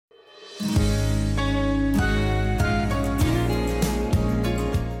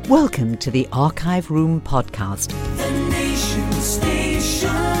Welcome to the Archive Room podcast. The Nation Station,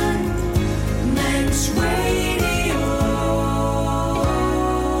 Manx Radio.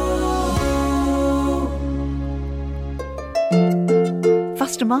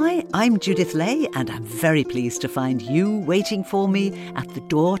 Fastamai, I'm Judith Lay, and I'm very pleased to find you waiting for me at the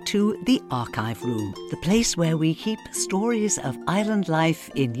door to the Archive Room, the place where we keep stories of island life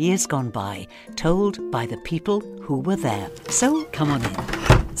in years gone by, told by the people who were there. So come on in.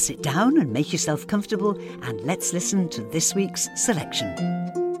 Sit down and make yourself comfortable, and let's listen to this week's selection.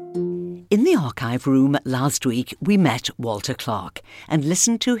 In the Archive Room last week, we met Walter Clarke and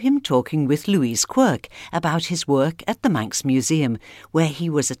listened to him talking with Louise Quirke about his work at the Manx Museum, where he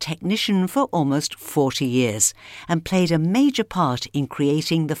was a technician for almost 40 years and played a major part in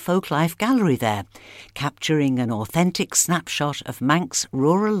creating the Folklife Gallery there, capturing an authentic snapshot of Manx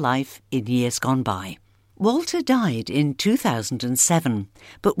rural life in years gone by. Walter died in 2007,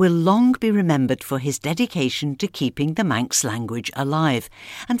 but will long be remembered for his dedication to keeping the Manx language alive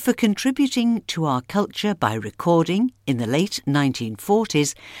and for contributing to our culture by recording, in the late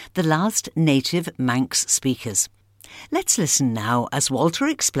 1940s, the last native Manx speakers. Let's listen now as Walter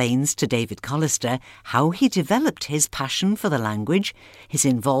explains to David Callister how he developed his passion for the language, his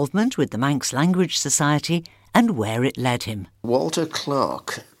involvement with the Manx Language Society, and where it led him. Walter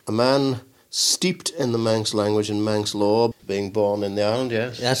Clarke, a man steeped in the Manx language and Manx law, being born in the island,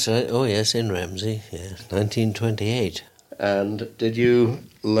 yes? That's right. Oh, yes, in Ramsey, yeah, 1928. And did you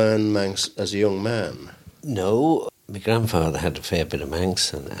learn Manx as a young man? No, my grandfather had a fair bit of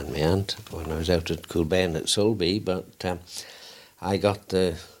Manx and my aunt when I was out at Coolbain at Sulby, but I got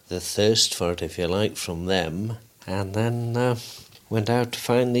the thirst for it, if you like, from them, and then went out to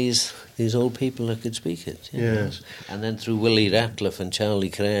find these old people that could speak it. Yes. And then through Willie Ratcliffe and Charlie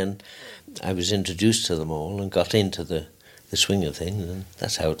Crane, I was introduced to them all and got into the swing of things, and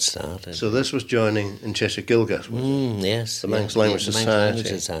that's how it started. So this was joining in Cheshire Gilgit, was it? Yes. The Manx Language Society. The Manx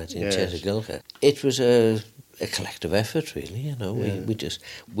Language Society in Cheshire Gilgit. It was a collective effort, really, you know. Yeah.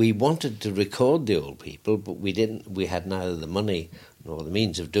 We wanted to record the old people, but we had neither the money nor the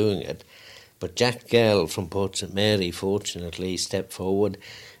means of doing it. But Jack Gell from Port St Mary, fortunately, stepped forward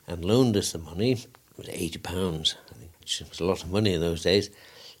and loaned us the money. It was £80, I think, which was a lot of money in those days.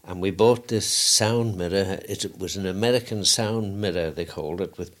 And we bought this sound mirror. It was an American sound mirror, they called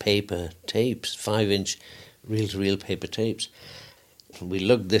it, with paper tapes, 5-inch reel-to-reel paper tapes. And we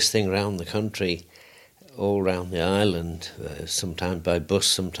lugged this thing around the country, all around the island, sometimes by bus,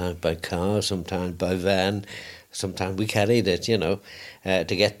 sometimes by car, sometimes by van. Sometimes we carried it, you know, to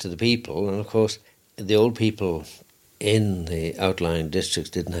get to the people. And, of course, the old people in the outlying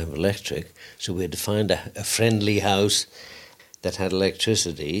districts didn't have electric, so we had to find a friendly house that had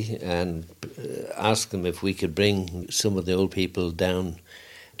electricity and ask them if we could bring some of the old people down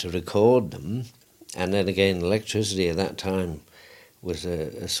to record them. And then again, electricity at that time was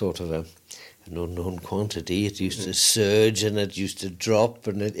a sort of an unknown quantity. It used to surge and it used to drop,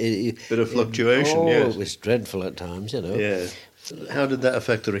 and it bit of fluctuation. Yes, it was dreadful at times, you know. Yeah. How did that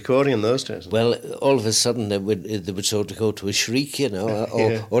affect the recording in those days? Well, all of a sudden they would sort of go to a shriek, you know,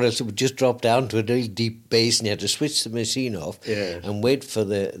 or else it would just drop down to a really deep bass, and you had to switch the machine off and wait for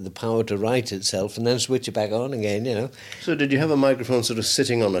the power to right itself, and then switch it back on again, you know. So did you have a microphone sort of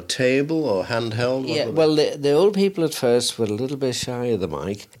sitting on a table or handheld? Yeah, well, the old people at first were a little bit shy of the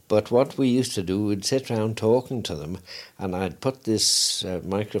mic, but what we used to do, we'd sit around talking to them, and I'd put this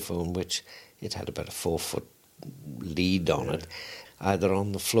microphone, which it had about a 4-foot lead on it, either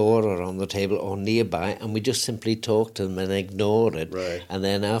on the floor or on the table or nearby, and we just simply talked to them and ignored it. Right. And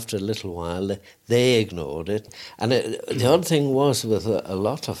then after a little while they ignored it. And the odd thing was with a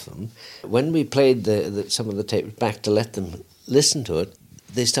lot of them, when we played some of the tapes back to let them listen to it,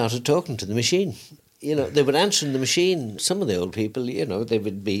 they started talking to the machine. You know, they would answer in the machine. Some of the old people, you know, they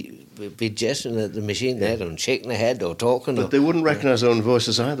would be gesturing at the machine there and shaking their head or talking. But they wouldn't recognise their own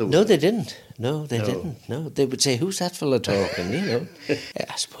voices either, No, they didn't. No, they didn't. No, they would say, "Who's that fella talking?" You know.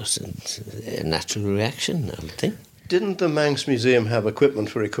 I suppose it's a natural reaction, I would think. Didn't the Manx Museum have equipment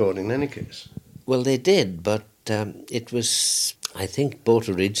for recording in any case? Well, they did, but it was, I think, bought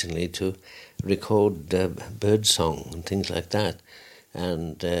originally to record bird song and things like that.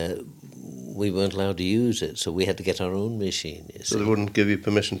 And we weren't allowed to use it, so we had to get our own machine. So they wouldn't give you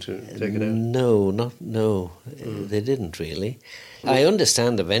permission to take it out? No, they didn't really. I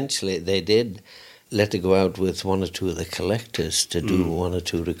understand eventually they did let it go out with 1 or 2 of the collectors to do 1 or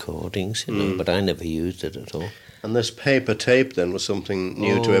 2 recordings, you know, but I never used it at all. And this paper tape then was something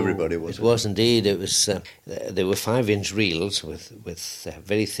new to everybody, was it? It was indeed. It was. There were 5-inch reels with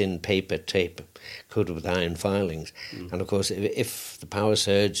very thin paper tape coated with iron filings. And of course, if the power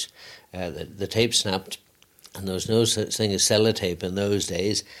surged, the tape snapped, and there was no such thing as sellotape in those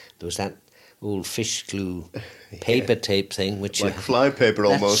days. There was that old fish glue paper tape thing, which like fly paper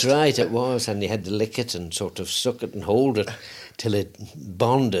almost. That's right, it was, and you had to lick it and sort of suck it and hold it till it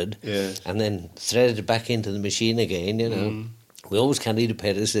bonded, and then thread it back into the machine again. You know, we always carried a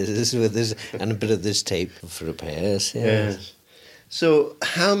pair of scissors with us and a bit of this tape for repairs. Yes. So,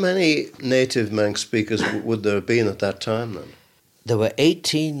 how many native Manx speakers would there have been at that time then? There were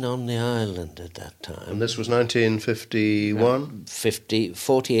 18 on the island at that time. And this was 1951?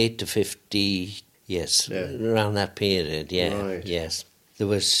 48 to 50, yes, around that period, Right. yes. There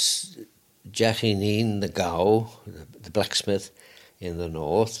was Jackie Neen, the Gow, the blacksmith in the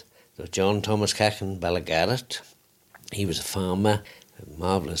north. There was John Thomas Cacken Garrett. He was a farmer, a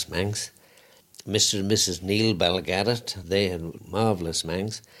marvellous Manx. Mr. and Mrs. Neil Garrett, they had marvellous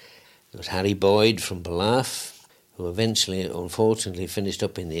Manx. There was Harry Boyd from Balaff, who eventually, unfortunately, finished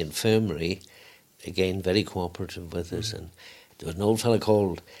up in the infirmary, again very cooperative with us. And there was an old fellow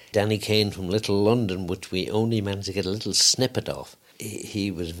called Danny Kane from Little London, which we only managed to get a little snippet of.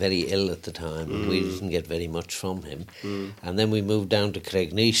 He was very ill at the time, and we didn't get very much from him. And then we moved down to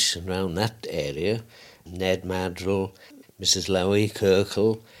Cregneash and around that area. Ned Madrill, Mrs. Lowy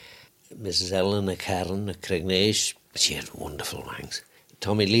Kirkle, Mrs. Eleanor Carron at Cregneash. She had wonderful Manx.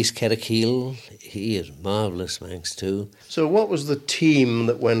 Tommy Leece Kerrakeel, he is marvellous Manx too. So what was the team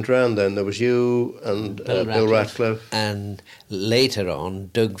that went round then? There was you and Bill Ratcliffe. And later on,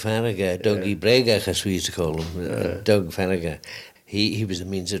 Doug Farragher, Dougie Bregach as we used to call him, Doug Farragher. He was a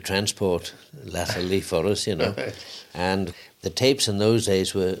means of transport latterly for us, you know. And the tapes in those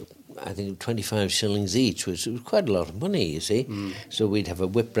days were, I think, 25 shillings each, which was quite a lot of money, you see. So we'd have a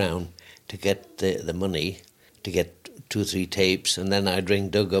whip round to get the money, to get 2 or 3 tapes, and then I'd ring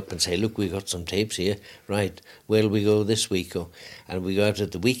Doug up and say, look, we got some tapes here, right, where'll we go this week? And we go out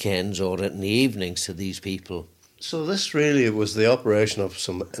at the weekends or in the evenings to these people. So this really was the operation of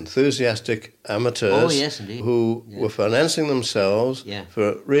some enthusiastic amateurs who were financing themselves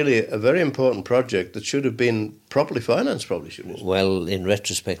for really a very important project that should have been properly financed, probably shouldn't it? Well, in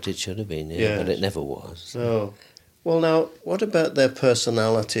retrospect it should have been, but it never was. No. Well, now, what about their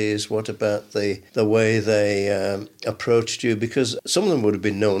personalities? What about the way they approached you? Because some of them would have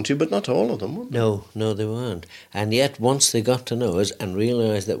been known to you, but not all of them, would they? No, they weren't. And yet, once they got to know us and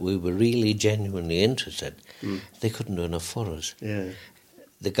realised that we were really genuinely interested, they couldn't do enough for us. Yeah.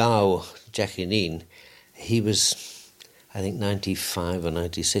 The Gow, Jackie Neen, he was, I think, 95 or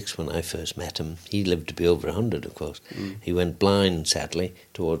 96 when I first met him. He lived to be over 100, of course. He went blind, sadly,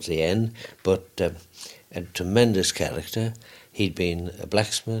 towards the end, but a tremendous character. He'd been a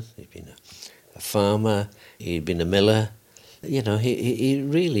blacksmith, he'd been a farmer, he'd been a miller. You know, he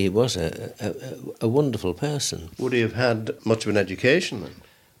really was a wonderful person. Would he have had much of an education then?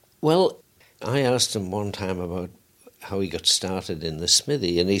 Well, I asked him one time about how he got started in the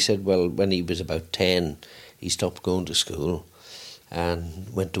smithy, and he said, well, when he was about 10, he stopped going to school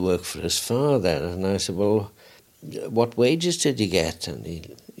and went to work for his father. And I said, well, what wages did you get? And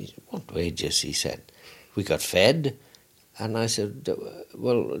he what wages? He said, we got fed. And I said,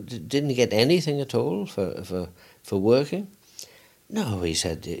 well, didn't you get anything at all for working? No, he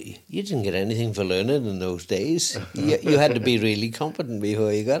said, you didn't get anything for learning in those days. You had to be really competent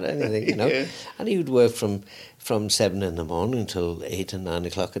before you got anything, you know. Yeah. And he would work from 7 in the morning until 8 and 9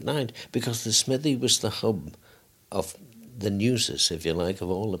 o'clock at night, because the smithy was the hub of the newses, if you like, of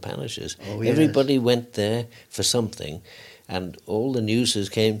all the parishes. Oh, yes. Everybody went there for something, and all the newses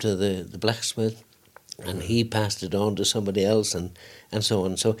came to the blacksmith, and he passed it on to somebody else, and so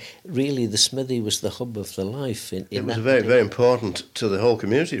on. So really the smithy was the hub of the life. It was very, very important to the whole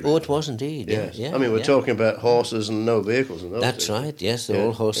community. Really. Oh, it was indeed, yes. Yeah. I mean, we're talking about horses and no vehicles and those That's things. Right, yes, they're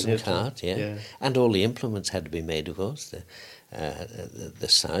all horse and cart, yeah. And all the implements had to be made, of course, the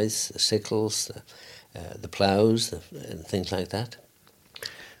scythes, the sickles, the ploughs, and things like that.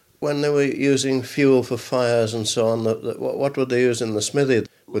 When they were using fuel for fires and so on, what would they use in the smithy?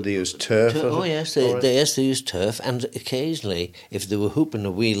 Would they use turf? Oh, yes, they used turf, and occasionally, if they were hooping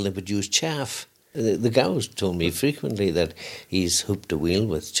a wheel, they would use chaff. The Gows told me frequently that he's hooped a wheel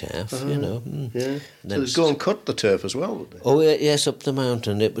with chaff, you know. Yeah. So they'd go and cut the turf as well, would they? Oh, yes, up the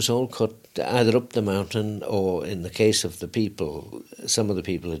mountain. It was all cut either up the mountain or, in the case of the people, some of the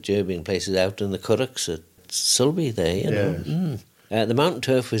people at Derby and places, out in the Currachs at Sulby there, you know. The mountain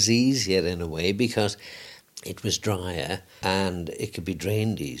turf was easier in a way because it was drier and it could be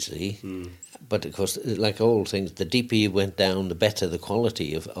drained easily. But of course, like all things, the deeper you went down, the better the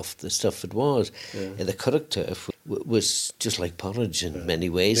quality of the stuff it was. The Curragh turf was just like porridge in many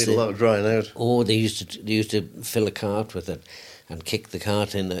ways. Needed a lot of drying out. Oh, they used to fill a cart with it and kick the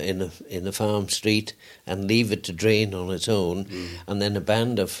cart in a farm street and leave it to drain on its own. And then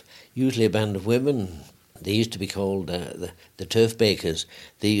usually a band of women, they used to be called the turf bakers.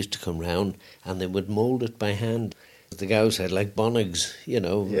 They used to come round and they would mould it by hand. The gows had like bonnigs,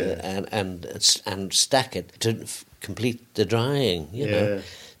 and stack it to complete the drying, you know.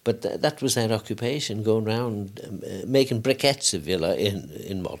 But that was their occupation, going round making briquettes, if you like,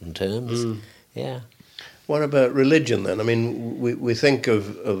 in modern terms. Yeah. What about religion then? I mean, we think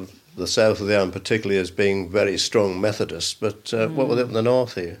of the south of the island particularly as being very strong Methodists, but what was it in the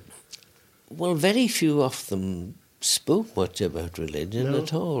north here? Well, very few of them spoke much about religion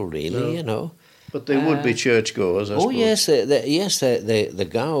at all, really, you know. But they would be churchgoers, I suppose. Yes, the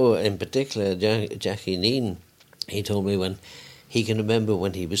Gow in particular, Jackie Neen, he told me when he can remember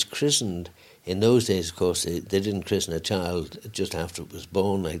when he was christened. In those days, of course, they didn't christen a child just after it was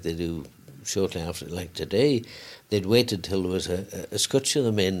born like they do shortly after, like today. They'd waited till there was a scutch of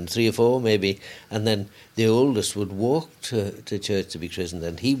them in, 3 or 4 maybe, and then the oldest would walk to church to be christened,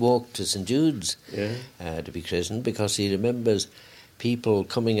 and he walked to St Jude's to be christened because he remembers people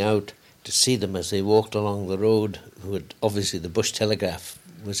coming out to see them as they walked along the road, who had, obviously the bush telegraph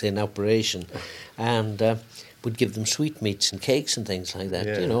was in operation, and would give them sweetmeats and cakes and things like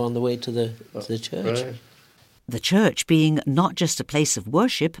that, you know, on the way to the church. Right. The church being not just a place of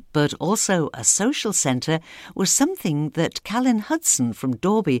worship, but also a social centre, was something that Callin Hudson from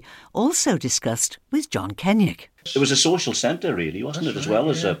Dorby also discussed with John Kennaugh. It was a social centre, really, wasn't it, as well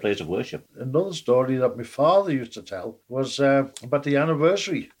as a place of worship? Another story that my father used to tell was about the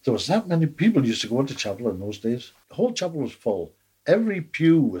anniversary. There was that many people used to go into chapel in those days. The whole chapel was full. Every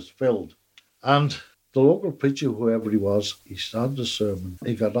pew was filled. And the local preacher, whoever he was, he started a sermon.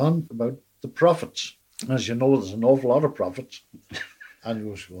 He got on about the prophets. As you know, there's an awful lot of prophets. And he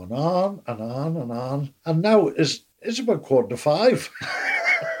was going on and on and on. And now it's about 5:15.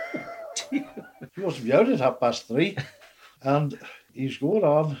 He must be out at 3:30. And he's going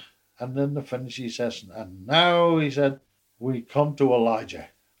on. And then the finish he says, and now, he said, we come to Elijah.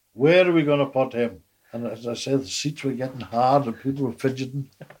 Where are we going to put him? And as I said, the seats were getting hard and people were fidgeting.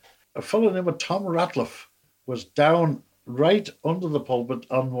 A fellow named Tom Ratliff was down right under the pulpit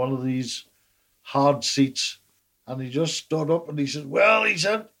on one of these hard seats, and he just stood up and he said, well, he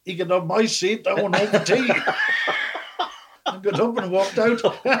said, he can have my seat, I won't have the tea. And got up and walked out.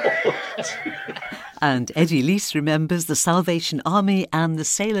 And Eddie Leece remembers the Salvation Army and the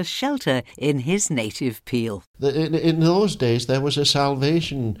Sailors' Shelter in his native Peel. In those days, there was a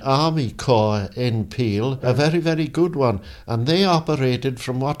Salvation Army Corps in Peel, a very, very good one, and they operated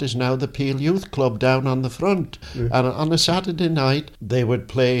from what is now the Peel Youth Club down on the front. And on a Saturday night, they would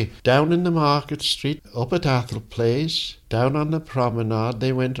play down in the Market Street, up at Athol Place, down on the promenade.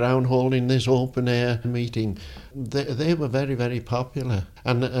 They went round holding this open-air meeting. They were very, very popular.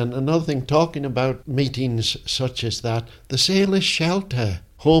 And another thing, talking about meetings such as that, the Sailors' Shelter,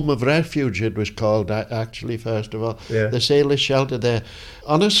 Home of Refuge it was called, actually, first of all. The Sailors' Shelter there.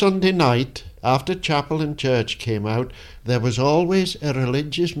 On a Sunday night, after chapel and church came out, there was always a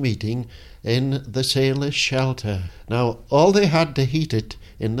religious meeting in the Sailors' Shelter. Now, all they had to heat it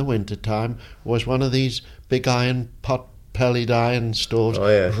in the winter time was one of these big iron pellied iron stoves.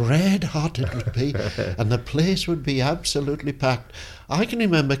 Red hot it would be, and the place would be absolutely packed. I can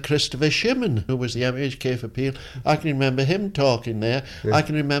remember Christopher Shimon, who was the MHK for Peel. I can remember him talking there. I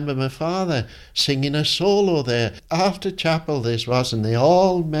can remember my father singing a solo there. After chapel this was, and they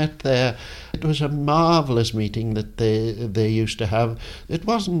all met there. It was a marvellous meeting that they used to have. It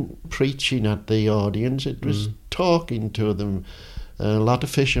wasn't preaching at the audience, it was talking to them. A lot of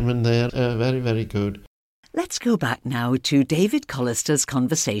fishermen there, very, very good. Let's go back now to David Callister's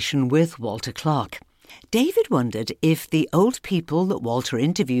conversation with Walter Clarke. David wondered if the old people that Walter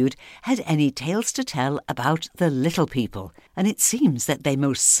interviewed had any tales to tell about the little people, and it seems that they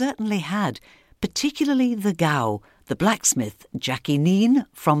most certainly had, particularly the Gow, the blacksmith, Jackie Neen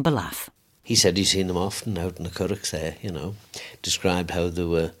from Ballaugh. He said he'd seen them often out in the Curraghs there, you know, described how they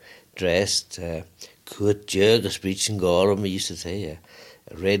were dressed, good jurgus breech and gorham, he used to say,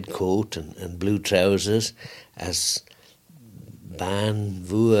 a red coat and blue trousers, as ban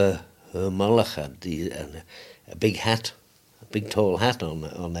vua Malach had a big hat, a big tall hat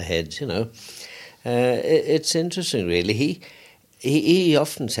on their heads, you know. It's interesting, really. He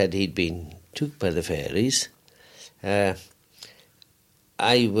often said he'd been took by the fairies. I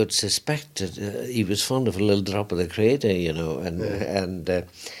I would suspect that he was fond of a little drop of the crater, and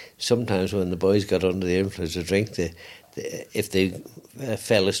sometimes when the boys got under the influence of drink, if they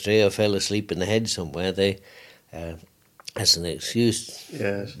fell astray or fell asleep in the head somewhere, they, as an excuse,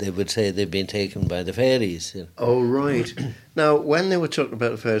 they would say they'd been taken by the fairies. Oh, right. Now, when they were talking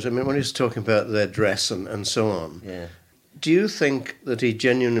about the fairies, I mean, when he was talking about their dress and so on, do you think that he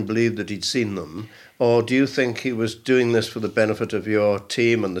genuinely believed that he'd seen them, or do you think he was doing this for the benefit of your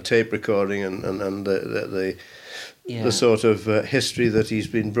team and the tape recording and the sort of history that he's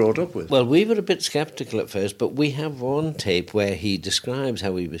been brought up with? Well, we were a bit sceptical at first, but we have one tape where he describes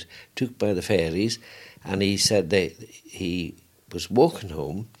how he was took by the fairies, and he said he was walking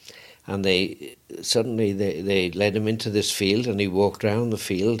home, and they led him into this field, and he walked around the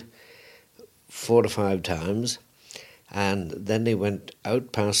field 4 or 5 times, and then they went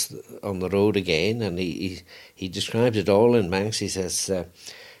out past on the road again, and he describes it all in Manx. He says,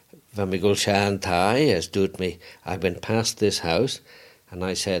 "When we go Hollantide, as do me, I went past this house, and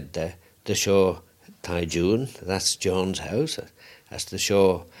I said, the show Thai June, that's John's house. That's the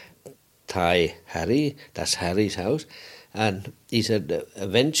show Thai Harry, that's Harry's house." And he said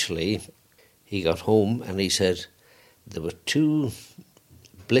eventually he got home, and he said there were 2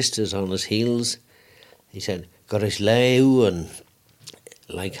 blisters on his heels. He said, "Got his leu and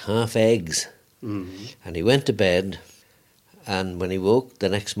like half eggs." Mm-hmm. And he went to bed, and when he woke the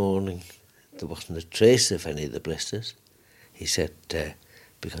next morning, there wasn't a trace of any of the blisters. He said,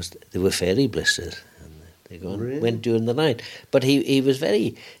 because they were fairy blisters, and they went during the night. But he was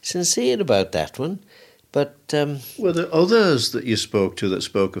very sincere about that one. But were there others that you spoke to that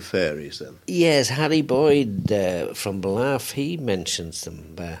spoke of fairies then? Yes, Harry Boyd from Bluff, he mentions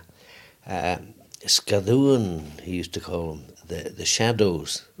them. Scaduan, he used to call them, the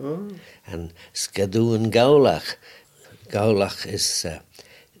shadows. Oh. And Scaduan Gaulach. Gaulach is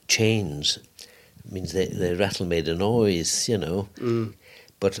chains. It means they rattle made a noise, Mm.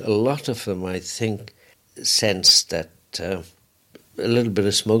 But a lot of them, I think, sensed that a little bit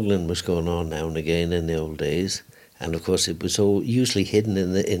of smuggling was going on now and again in the old days. And of course it was all usually hidden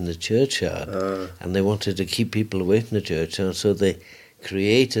in the churchyard. And they wanted to keep people away from the churchyard, so they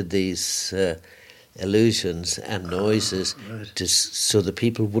created these illusions and noises so the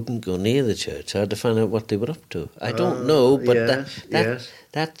people wouldn't go near the churchyard to find out what they were up to. I don't know, but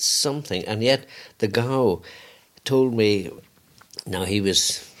that's something. And yet the Gau told me, now he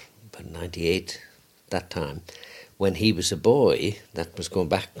was about 98 that time, when he was a boy, that was going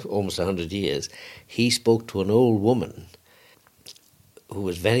back almost 100 years, he spoke to an old woman who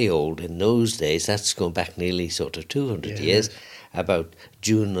was very old in those days, that's going back nearly sort of 200 years, about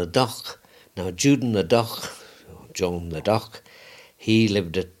June the Dock. Now, John the Dock, he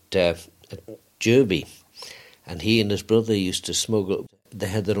lived at Derby, and he and his brother used to smuggle. They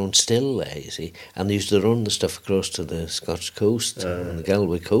had their own still there, you see, and they used to run the stuff across to the Scotch coast and the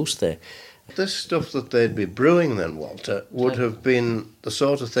Galway coast there. This stuff that they'd be brewing then, Walter, would have been the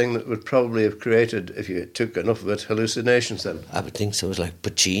sort of thing that would probably have created, if you took enough of it, hallucinations then. I would think so. It was like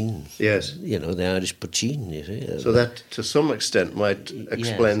poachine. Yes. The Irish poachine, you see. So that, to some extent, might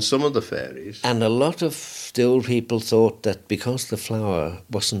explain some of the fairies. And a lot of the old people thought that because the flour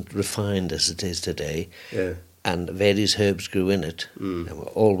wasn't refined as it is today, and various herbs grew in it, and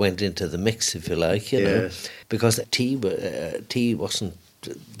all went into the mix, if you like, you know, because tea wasn't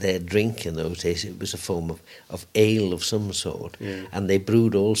their drink in those days. It was a form of ale of some sort, and they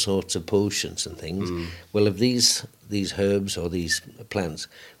brewed all sorts of potions and things. Well, if these herbs or these plants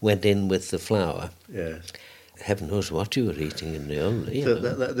went in with the flour, heaven knows what you were eating in the old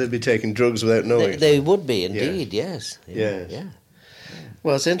days. They'd be taking drugs without knowing. They would be, indeed, yes.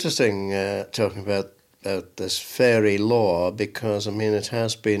 Well, it's interesting talking about this fairy lore, because, I mean, it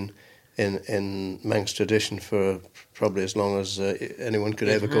has been in Manx tradition for probably as long as anyone could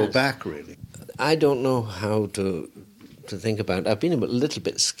ever go back, really. I don't know how to think about it. I've been a little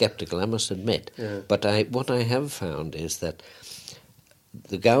bit sceptical, I must admit. But what I have found is that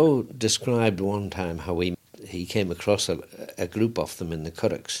the Gau described one time how he came across a group of them in the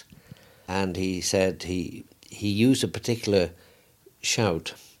Currachs, and he said he used a particular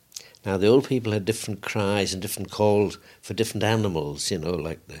shout. Now, the old people had different cries and different calls for different animals,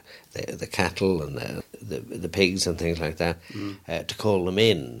 like the cattle and the pigs and things like that, to call them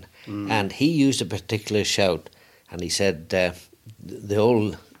in. And he used a particular shout, and he said they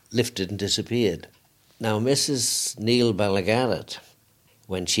all lifted and disappeared. Now, Mrs. Neil Garrett,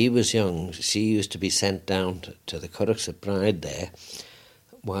 when she was young, she used to be sent down to the Currachs at Bride there,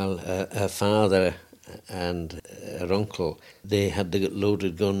 while her father and her uncle, they had the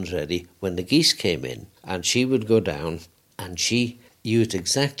loaded guns ready when the geese came in, and she would go down and she used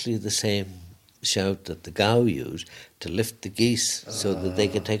exactly the same shout that the Gow used to lift the geese so that they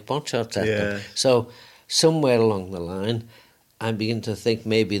could take pot shots at them. So somewhere along the line, I begin to think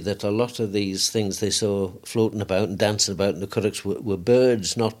maybe that a lot of these things they saw floating about and dancing about in the cuttocks were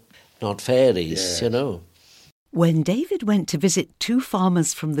birds, not fairies, you know. When David went to visit 2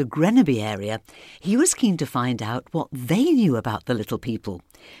 farmers from the Grenaby area, he was keen to find out what they knew about the little people.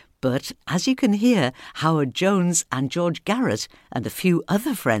 But, as you can hear, Howard Jones and George Garrett and a few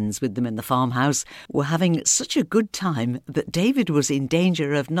other friends with them in the farmhouse were having such a good time that David was in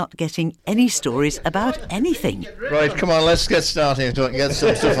danger of not getting any stories about anything. Right, come on, let's get started and get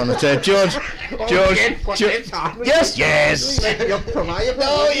some stuff on the tape. George. Yes.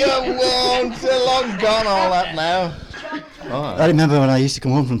 No, you won't. They're long gone, all that now. Oh. I remember when I used to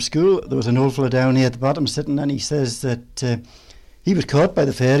come home from school, there was an old fella down here at the bottom sitting, and he says that he was caught by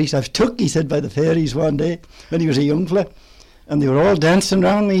the fairies. I was took, he said, by the fairies one day when he was a young fella, and they were all dancing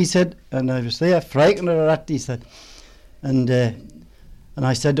round me, he said, and I was there frightened of that, he said, and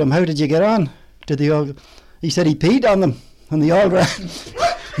I said to him, how did you get on? Did they all? He said he peed on them, and they all ran.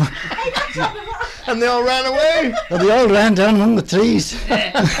 And they all ran away. And they all ran down among the trees.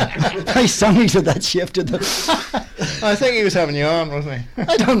 I sorry to that shift to them. I think he was having you on, wasn't he?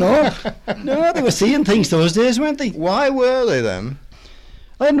 I don't know. No, they were seeing things those days, weren't they? Why were they then?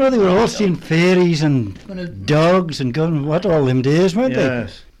 I don't know, they were all seeing fairies and dogs and guns, what all them days, weren't they?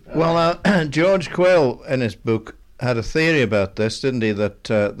 Well, George Quayle in his book had a theory about this, didn't he? That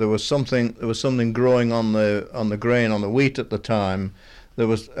there was something growing on the grain, on the wheat at the time. There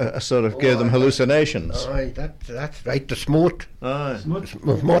was a sort of gave them hallucinations. Aye, that's right. The smote. Aye.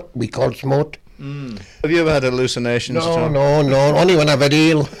 Smote. We call smote. Have you ever had hallucinations? No. Only when I've had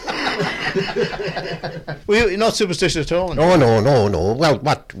ale. Well, you're not superstitious at all? No. Well,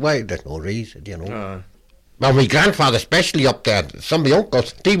 what? Why? There's no reason, you know. Well, my grandfather, especially up there, some of the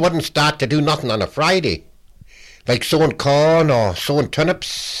uncles, they wouldn't start to do nothing on a Friday, like sowing corn or sowing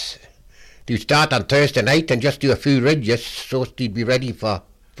turnips. They'd start on Thursday night and just do a few ridges so they'd be ready for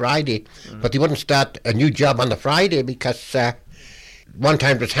Friday. But they wouldn't start a new job on the Friday because one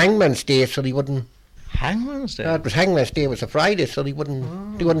time it was Hangman's Day, so they wouldn't. Hangman's Day? It was Hangman's Day, it was a Friday, so they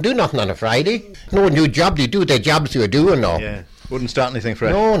wouldn't do nothing on a Friday. No new job, they do their jobs they were doing. Or, yeah, wouldn't start anything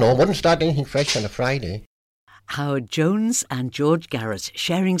fresh. No, wouldn't start anything fresh on a Friday. Howard Jones and George Garrett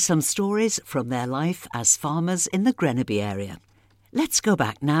sharing some stories from their life as farmers in the Grenaby area. Let's go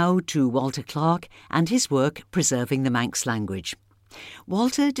back now to Walter Clarke and his work preserving the Manx language.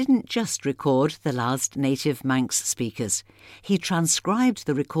 Walter didn't just record the last native Manx speakers. He transcribed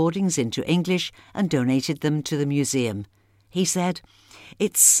the recordings into English and donated them to the museum. He said,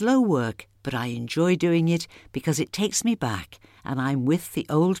 "It's slow work, but I enjoy doing it because it takes me back and I'm with the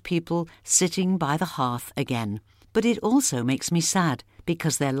old people sitting by the hearth again. But it also makes me sad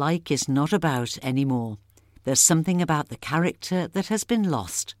because their like is not about anymore. There's something about the character that has been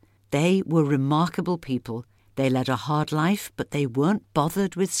lost. They were remarkable people. They led a hard life, but they weren't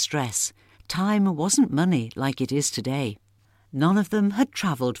bothered with stress. Time wasn't money like it is today. None of them had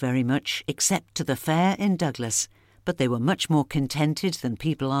travelled very much except to the fair in Douglas, but they were much more contented than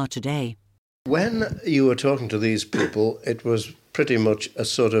people are today." When you were talking to these people, it was pretty much a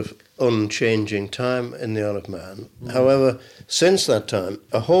sort of unchanging time in the Isle of Man. However, since that time,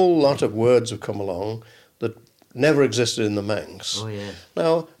 a whole lot of words have come along that never existed in the Manx. Oh, yeah.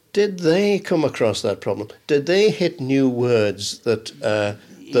 Now, did they come across that problem? Did they hit new words that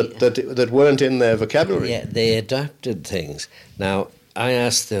weren't in their vocabulary? Yeah, they adapted things. Now, I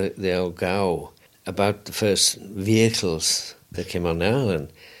asked the old Gow about the first vehicles that came on the island.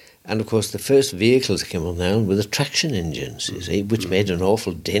 And, of course, the first vehicles that came on the island were the traction engines, you see, which made an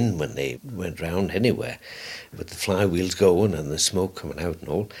awful din when they went round anywhere, with the flywheels going and the smoke coming out and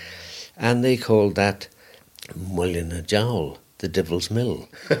all. And they called that Mullina Jowl, the Devil's Mill.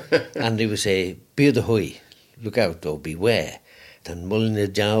 And they would say, "Bear the hoy, look out or beware." And Mullina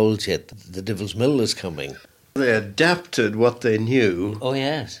Jowl said, "The Devil's Mill is coming." They adapted what they knew. Oh,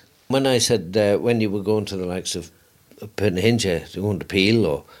 yes. When I said, when you were going to the likes of Penhinja, going to Peel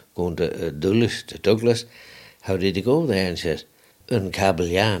or going to Douglas, how did you go there? And she said,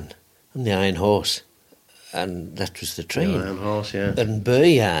 Uncabalyan, on the Iron Horse. And that was the train. The Iron Horse, yeah. And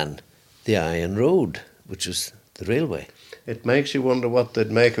Buryan, the Iron Road, which was the railway. It makes you wonder what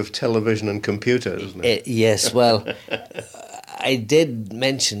they'd make of television and computers, doesn't it? Yes, well, I did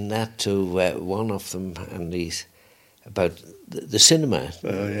mention that to one of them, and he's about the cinema.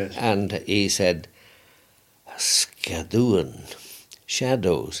 Oh, yes. And he said, Skaduan,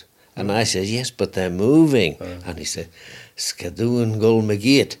 shadows, And I said, yes, but they're moving. And he said, Skadoo and Gull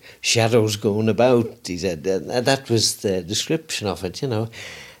McGeet, shadows going about. He said, that was the description of it, you know.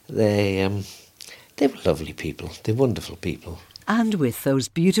 They were lovely people. They're wonderful people. And with those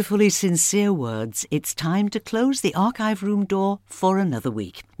beautifully sincere words, it's time to close the archive room door for another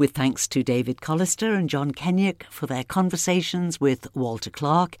week. With thanks to David Callister and John Kennaugh for their conversations with Walter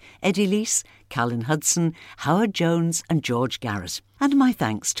Clarke, Eddie Leece, Callin Hudson, Howard Jones and George Garrett. And my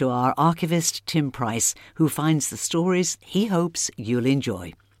thanks to our archivist Tim Price, who finds the stories he hopes you'll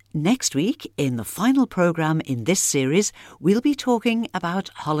enjoy. Next week, in the final programme in this series, we'll be talking about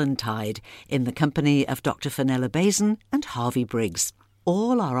Hollantide in the company of Dr. Fenella Bazin and Harvey Briggs.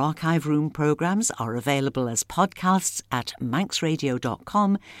 All our archive room programmes are available as podcasts at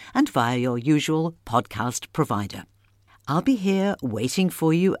manxradio.com and via your usual podcast provider. I'll be here waiting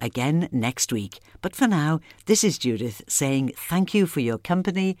for you again next week. But for now, this is Judith saying thank you for your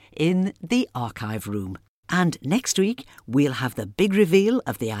company in the archive room. And next week, we'll have the big reveal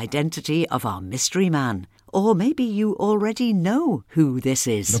of the identity of our mystery man. Or maybe you already know who this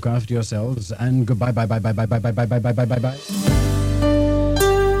is. Look after yourselves and goodbye, bye, bye, bye, bye, bye, bye, bye, bye, bye, bye, bye, bye.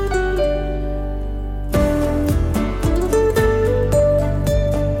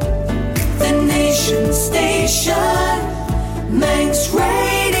 The Nation Station.